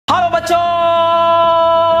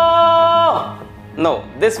No,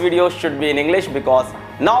 this video should be in English because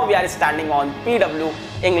now we are standing on PW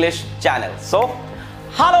English channel. So,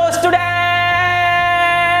 hello students!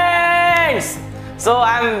 So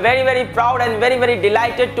I am very proud and very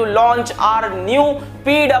delighted to launch our new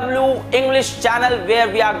PW English channel where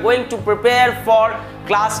we are going to prepare for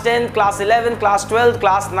class 10th, class 11th, class 12th,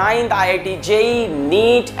 class 9th, IIT JEE,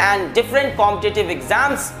 NEET and different competitive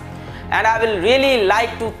exams. And I will really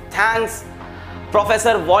like to thank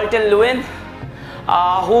Professor Walter Lewin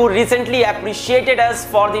who recently appreciated us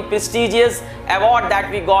for the prestigious award that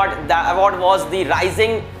we got. The award was the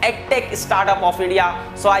Rising EdTech Startup of India.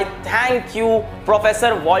 So I thank you,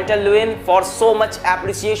 Professor Walter Lewin, for so much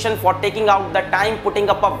appreciation, for taking out the time, putting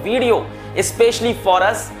up a video especially for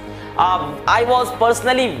us. I was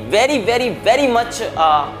personally very much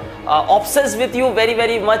obsessed with you,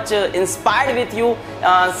 very much inspired with you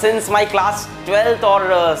since my class 12th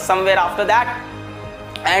or somewhere after that.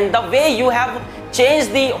 And the way you have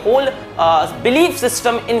changed the whole belief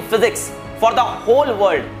system in physics for the whole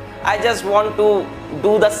world, I just want to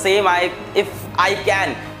do the same. If I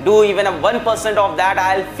can do even a 1% of that,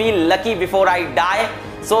 I'll feel lucky before I die.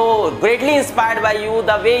 So greatly inspired by you,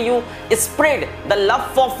 the way you spread the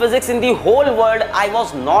love for physics in the whole world. I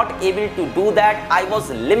was not able to do that. I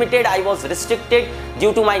was limited, I was restricted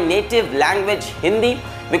due to my native language Hindi,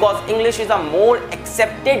 because English is a more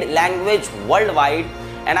accepted language worldwide,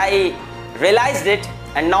 and I realized it.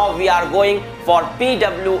 And now we are going for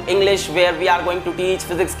PW English, where we are going to teach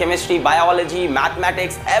physics, chemistry, biology,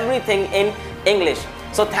 mathematics, everything in English.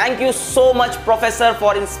 So thank you so much, Professor,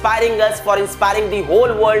 for inspiring us, for inspiring the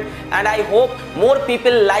whole world. And I hope more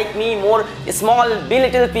people like me, more small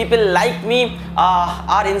belittle people like me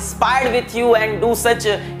are inspired with you and do such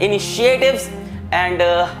initiatives. And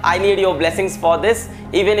I need your blessings for this.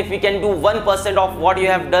 Even if we can do 1% of what you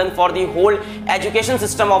have done for the whole education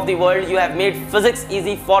system of the world, you have made physics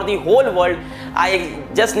easy for the whole world. I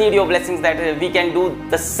just need your blessings that we can do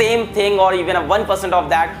the same thing or even a 1% of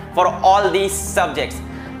that for all these subjects.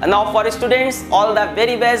 And now for students, all the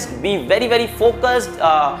very best. Be very focused.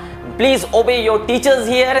 Please obey your teachers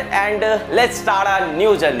here and let's start our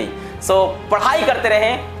new journey. So पढ़ाई करते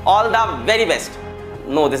रहें. All the very best.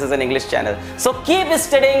 No, this is an English channel. So keep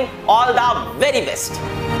studying. All the very best.